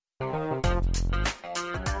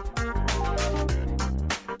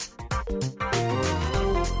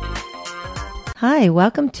Hi,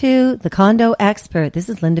 welcome to The Condo Expert. This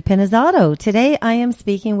is Linda Pinizzato. Today I am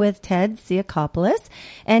speaking with Ted Tsiakopoulos,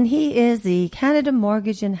 and he is the Canada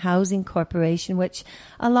Mortgage and Housing Corporation, which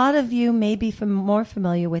a lot of you may be more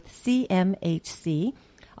familiar with, CMHC,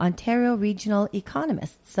 Ontario Regional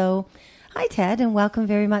Economist. So, hi Ted, and welcome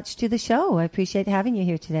very much to the show. I appreciate having you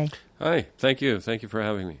here today. Hi, thank you. Thank you for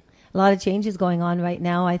having me. A lot of changes going on right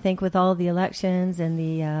now, I think, with all the elections and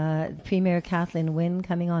the Premier Kathleen Wynne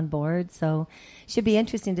coming on board. So it should be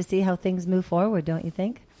interesting to see how things move forward, don't you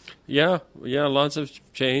think? Yeah, lots of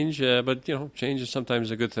change, but, change is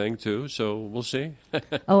sometimes a good thing, too, so we'll see.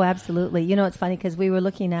 Oh, absolutely. It's funny because we were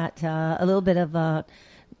looking at a little bit of a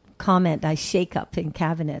comment, I shake up in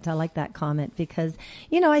cabinet. I like that comment because,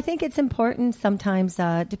 I think it's important sometimes,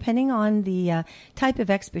 depending on the type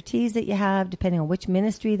of expertise that you have, depending on which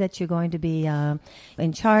ministry that you're going to be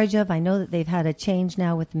in charge of. I know that they've had a change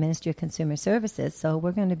now with the Ministry of Consumer Services, so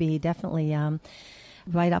we're going to be definitely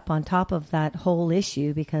right up on top of that whole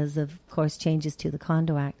issue because of course, changes to the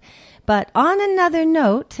Condo Act. But on another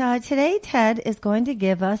note, today Ted is going to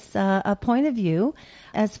give us a point of view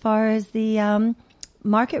as far as the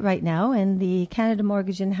market right now and the Canada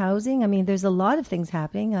Mortgage and Housing. I mean, there's a lot of things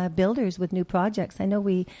happening, builders with new projects. I know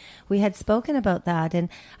we had spoken about that, and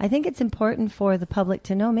I think it's important for the public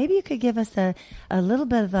to know. Maybe you could give us a little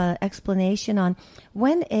bit of an explanation on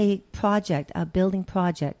when a building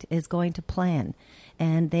project is going to plan.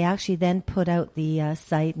 And they actually then put out the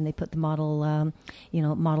site and they put the model,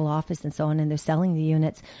 model office and so on, and they're selling the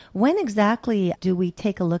units. When exactly do we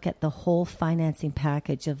take a look at the whole financing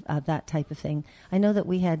package of that type of thing? I know that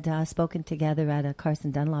we had spoken together at a Carson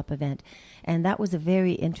Dunlop event, and that was a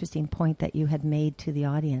very interesting point that you had made to the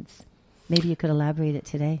audience. Maybe you could elaborate it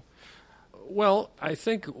today. Well, I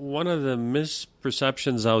think one of the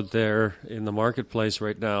misperceptions out there in the marketplace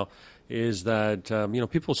right now is that,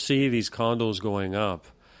 people see these condos going up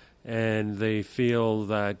and they feel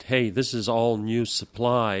that, hey, this is all new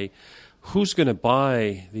supply. Who's going to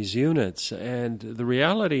buy these units? And the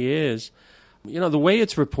reality is, the way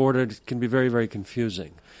it's reported can be very, very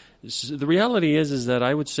confusing. The reality is that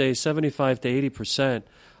I would say 75 to 80%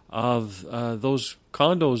 of those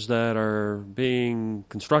condos that are being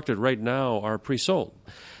constructed right now are pre-sold.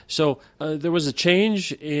 So there was a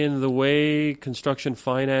change in the way construction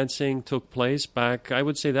financing took place back. I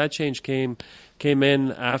would say that change came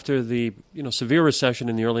in after the severe recession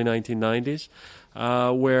in the early 1990s,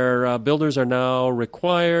 where builders are now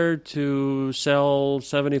required to sell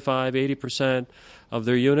 75, 80% of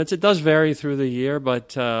their units. It does vary through the year,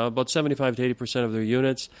 but about 75 to 80% of their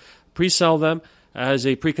units pre-sell them as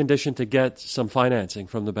a precondition to get some financing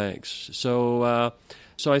from the banks.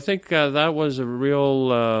 So I think that was a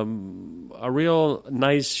real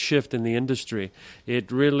nice shift in the industry.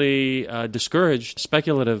 It really discouraged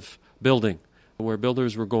speculative building, where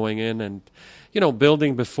builders were going in and,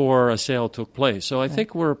 building before a sale took place. So I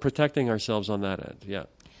think we're protecting ourselves on that end, yeah.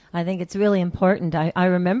 I think it's really important. I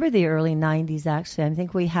remember the early 90s, actually. I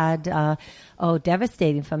think we had,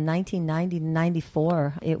 devastating from 1990 to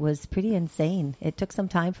 94. It was pretty insane. It took some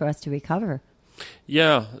time for us to recover.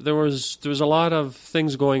 Yeah, there was a lot of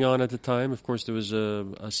things going on at the time. Of course, there was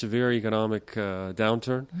a severe economic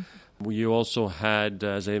downturn. Mm-hmm. You also had,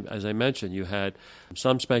 as I mentioned, you had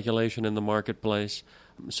some speculation in the marketplace.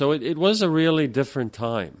 So it was a really different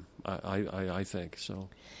time, I think. So.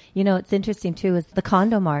 It's interesting, too, is the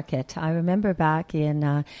condo market. I remember back in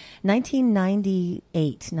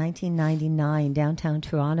 1998, 1999, downtown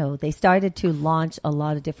Toronto, they started to launch a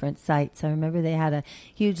lot of different sites. I remember they had a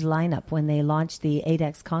huge lineup when they launched the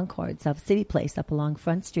ADEX Concords of City Place up along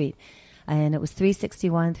Front Street. And it was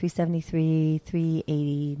 361, 373,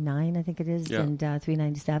 389, I think it is, and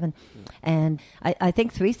 397. Yeah. And I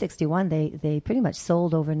think 361, they pretty much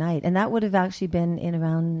sold overnight. And that would have actually been in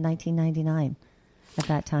around 1999. At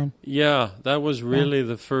that time. Yeah, that was really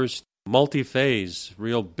the first multi-phase,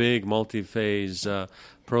 real big multi-phase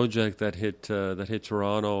project that hit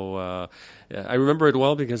Toronto. I remember it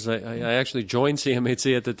well because I actually joined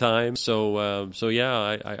CMHC at the time. So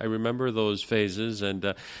I remember those phases.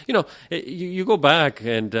 And you go back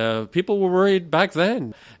and people were worried back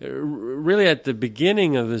then. Really, at the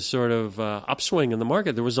beginning of this sort of upswing in the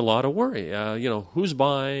market, there was a lot of worry. Who's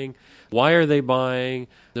buying? Why are they buying?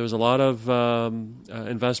 There was a lot of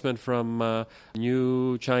investment from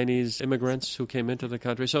new Chinese immigrants who came into the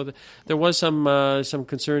country. So there was some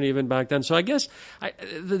concern even back then. So I guess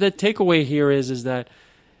the takeaway here is that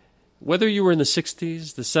whether you were in the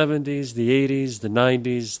 60s, the 70s, the 80s, the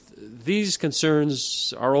 90s, these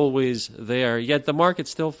concerns are always there. Yet the market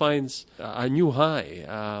still finds a new high,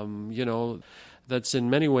 that's in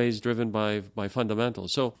many ways driven by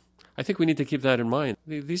fundamentals. So I think we need to keep that in mind.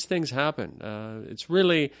 These things happen. It's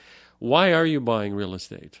really, why are you buying real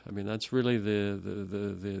estate? I mean, that's really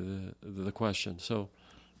the question. So.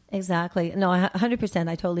 Exactly. No, 100%.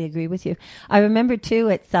 I totally agree with you. I remember too,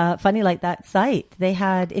 it's funny, like that site, they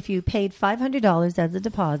had, if you paid $500 as a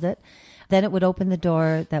deposit, then it would open the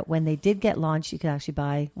door that when they did get launched, you could actually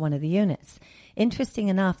buy one of the units. Interesting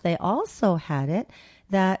enough, they also had it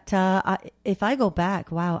that if I go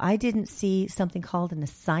back, wow, I didn't see something called an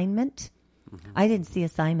assignment. I didn't see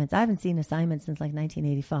assignments. I haven't seen assignments since like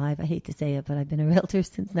 1985. I hate to say it, but I've been a realtor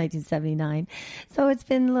since 1979. So it's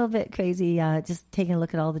been a little bit crazy just taking a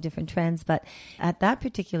look at all the different trends. But at that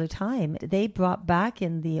particular time, they brought back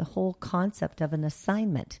in the whole concept of an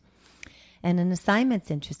assignment. And an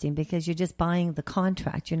assignment's interesting because you're just buying the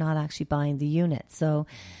contract. You're not actually buying the unit. So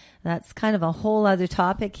that's kind of a whole other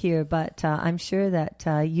topic here. But I'm sure that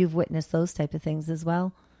you've witnessed those type of things as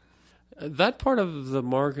well. That part of the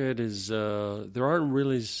market is, there aren't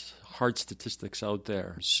really hard statistics out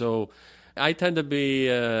there. So I tend to be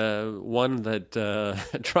one that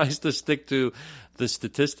tries to stick to the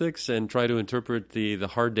statistics and try to interpret the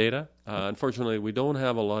hard data. Unfortunately, we don't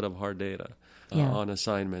have a lot of hard data on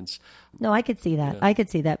assignments. No, I could see that. I could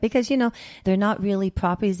see that because, they're not really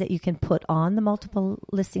properties that you can put on the multiple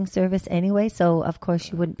listing service anyway. So, of course,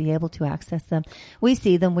 you wouldn't be able to access them. We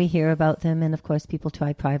see them, we hear about them, and, of course, people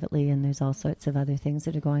try privately, and there's all sorts of other things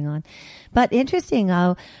that are going on. But interesting,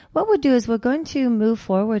 what we'll do is we're going to move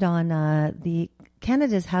forward on the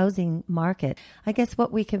Canada's housing market. I guess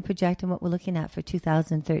what we can project and what we're looking at for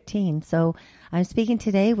 2013. So I'm speaking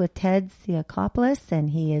today with Ted Siakopoulos,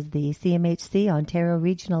 and he is the CMHC Ontario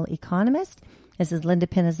Regional Economist. This is Linda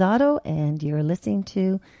Pinizzato, and you're listening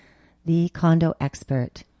to The Condo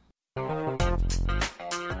Expert.